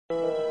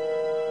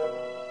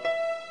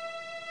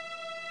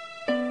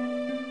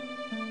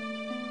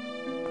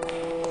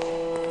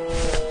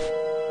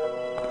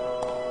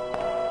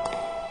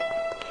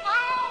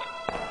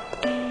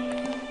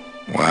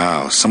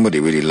Wow, somebody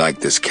really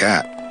liked this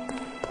cat.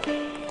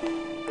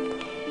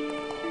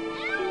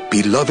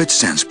 Beloved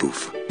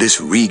Sandspoof,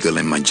 this regal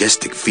and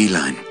majestic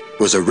feline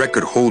was a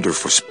record holder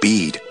for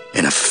speed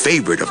and a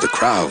favorite of the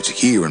crowds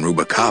here in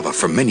Rubalcaba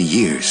for many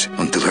years,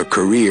 until her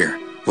career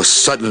was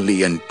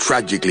suddenly and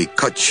tragically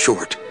cut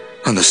short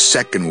on the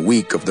second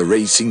week of the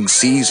racing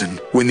season,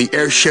 when the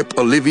airship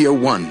Olivia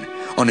 1,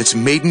 on its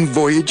maiden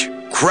voyage,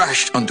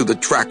 crashed onto the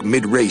track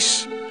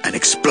mid-race and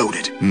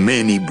exploded.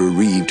 Many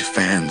bereaved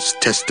fans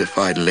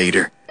testified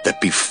later that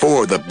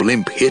before the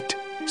blimp hit,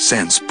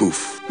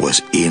 Sandspoof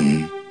was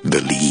in the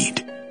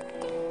lead.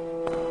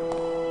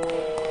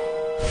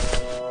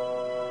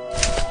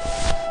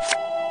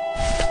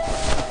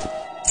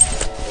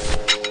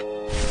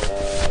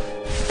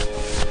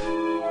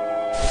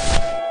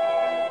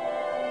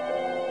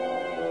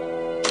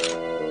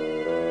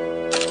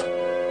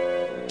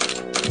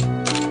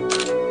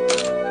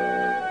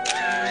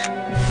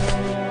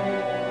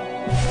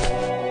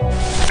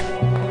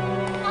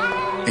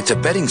 It's a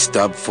betting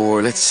stub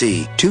for, let's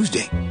see,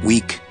 Tuesday,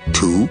 week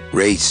 2,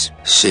 race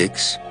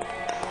 6.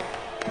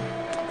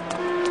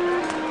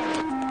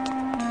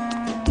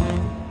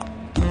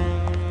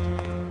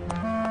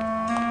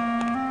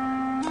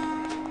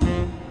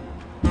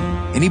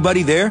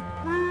 Anybody there?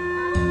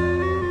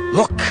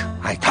 Look,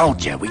 I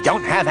told you, we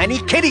don't have any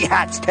kitty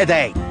hats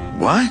today.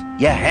 What?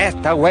 You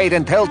have to wait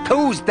until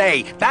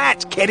Tuesday.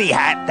 That's kitty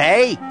hat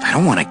day. I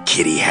don't want a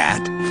kitty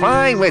hat.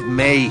 Fine with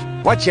me.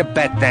 What's your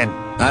bet then?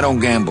 I don't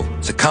gamble.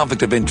 It's a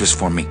conflict of interest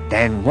for me.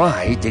 Then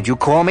why did you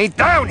call me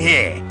down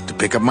here? To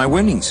pick up my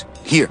winnings.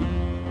 Here.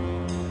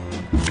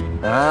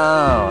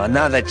 Oh,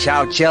 another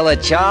Chowchilla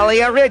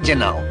Charlie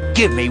original.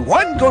 Give me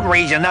one good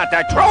reason not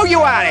to throw you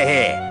out of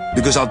here.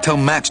 Because I'll tell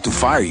Max to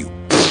fire you.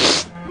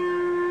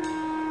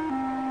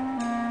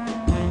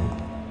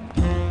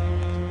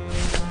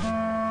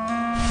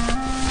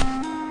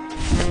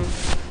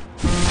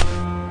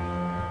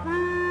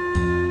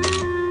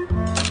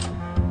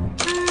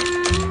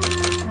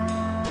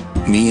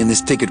 Me and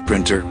this ticket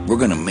printer, we're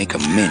gonna make a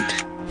mint.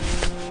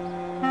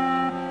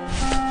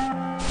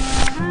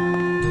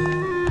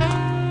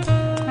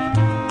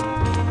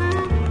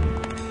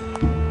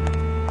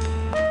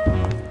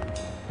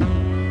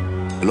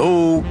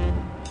 Hello?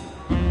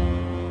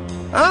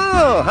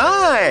 Oh,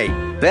 hi!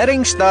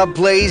 Betting stub,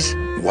 please.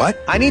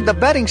 What? I need the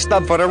betting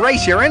stub for the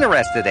race you're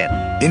interested in.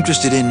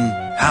 Interested in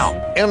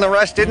how?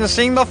 Interested in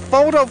seeing the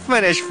photo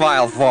finish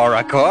file for,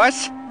 of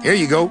course. Here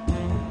you go.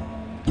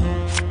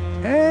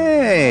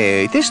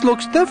 Hey, this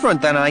looks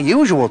different than our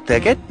usual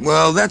ticket.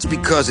 Well, that's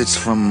because it's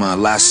from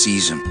last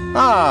season.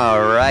 All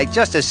right,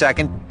 just a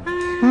second.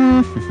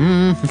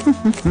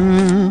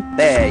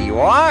 There you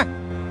are.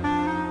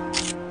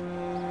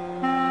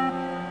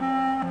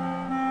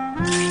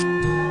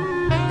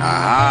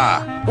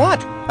 Aha!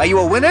 What? Are you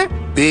a winner?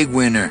 Big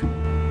winner.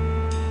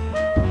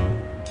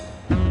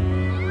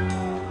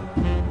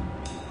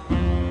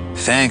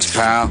 Thanks,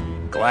 pal.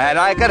 Glad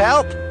I could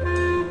help.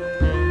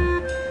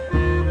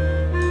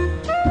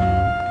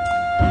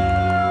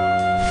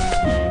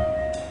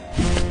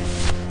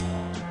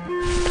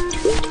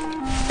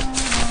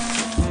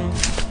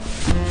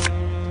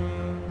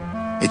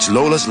 It's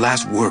Lola's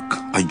last work,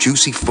 a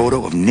juicy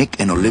photo of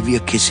Nick and Olivia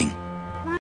kissing.